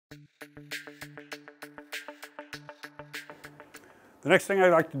The next thing I'd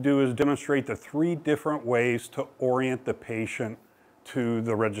like to do is demonstrate the 3 different ways to orient the patient to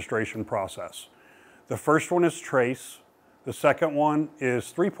the registration process. The first one is trace, the second one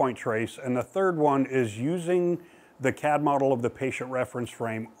is 3-point trace, and the third one is using the CAD model of the patient reference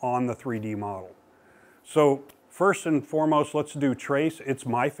frame on the 3D model. So first and foremost, let's do trace. It's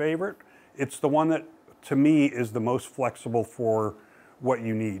my favorite. It's the one that, to me, is the most flexible for what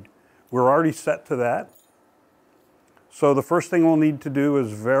you need. We're already set to that. So the first thing we'll need to do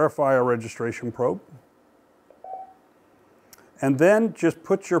is verify a registration probe. And then just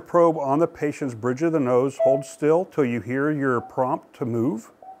put your probe on the patient's bridge of the nose, hold still till you hear your prompt to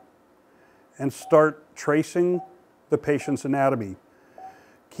move, and start tracing the patient's anatomy.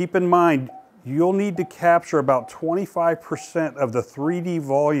 Keep in mind, you'll need to capture about 25% of the 3D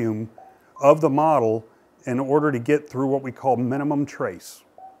volume of the model in order to get through what we call minimum trace.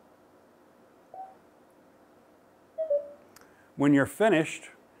 When you're finished,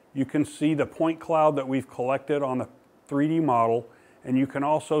 you can see the point cloud that we've collected on the 3D model, and you can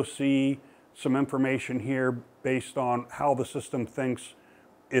also see some information here based on how the system thinks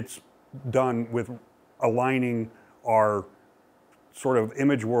it's done with aligning our sort of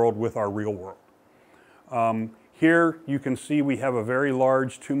image world with our real world. Here you can see we have a very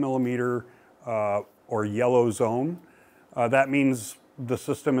large 2 millimeter or yellow zone. That means the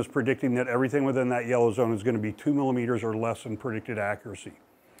system is predicting that everything within that yellow zone is going to be 2 millimeters or less in predicted accuracy.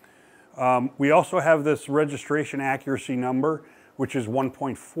 We also have this registration accuracy number, which is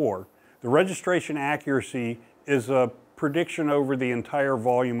 1.4. The registration accuracy is a prediction over the entire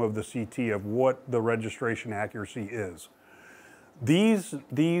volume of the CT of what the registration accuracy is. These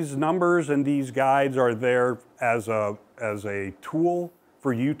numbers and these guides are there as a tool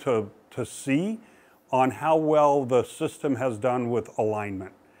for you to see on how well the system has done with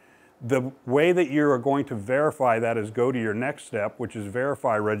alignment. The way that you are going to verify that is go to your next step, which is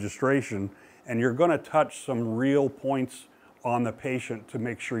verify registration, and you're going to touch some real points on the patient to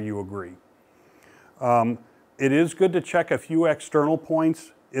make sure you agree. It is good to check a few external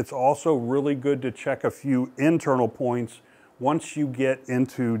points. It's also really good to check a few internal points once you get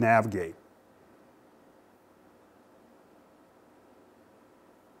into Navigate.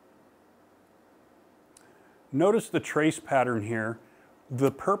 Notice the trace pattern here.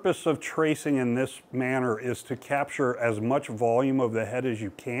 The purpose of tracing in this manner is to capture as much volume of the head as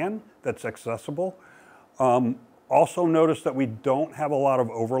you can that's accessible. Also notice that we don't have a lot of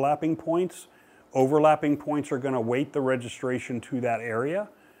overlapping points. Overlapping points are going to weight the registration to that area.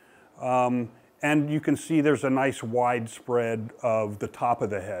 And you can see there's a nice wide spread of the top of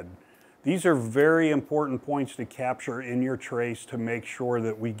the head. These are very important points to capture in your trace to make sure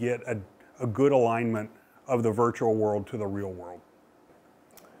that we get a good alignment of the virtual world to the real world.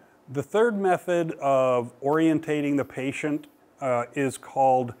 The third method of orientating the patient is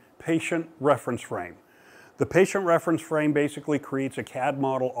called patient reference frame. The patient reference frame basically creates a CAD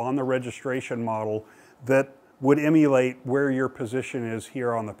model on the registration model that would emulate where your position is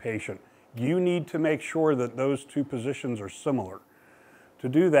here on the patient. You need to make sure that those 2 positions are similar. To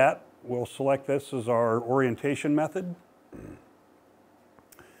do that, we'll select this as our orientation method.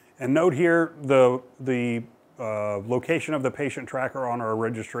 And note here the location of the patient tracker on our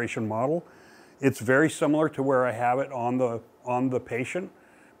registration model. It's very similar to where I have it on the patient,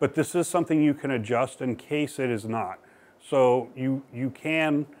 but this is something you can adjust in case it is not. So you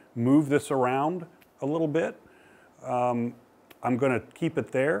can move this around a little bit. I'm going to keep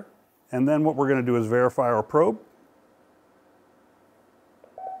it there, and then what we're going to do is verify our probe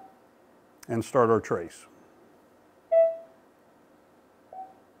and start our trace.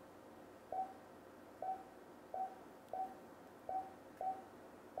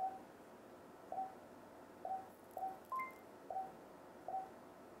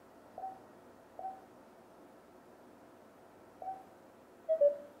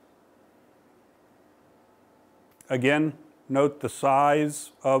 Again, note the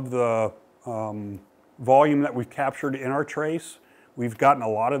size of the volume that we've captured in our trace. We've gotten a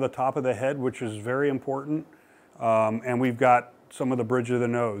lot of the top of the head, which is very important, and we've got some of the bridge of the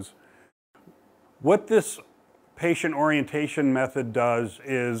nose. What this patient orientation method does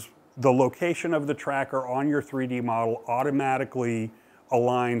is the location of the tracker on your 3D model automatically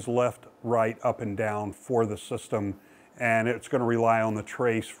aligns left, right, up, and down for the system, and it's going to rely on the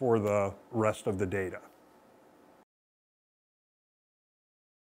trace for the rest of the data.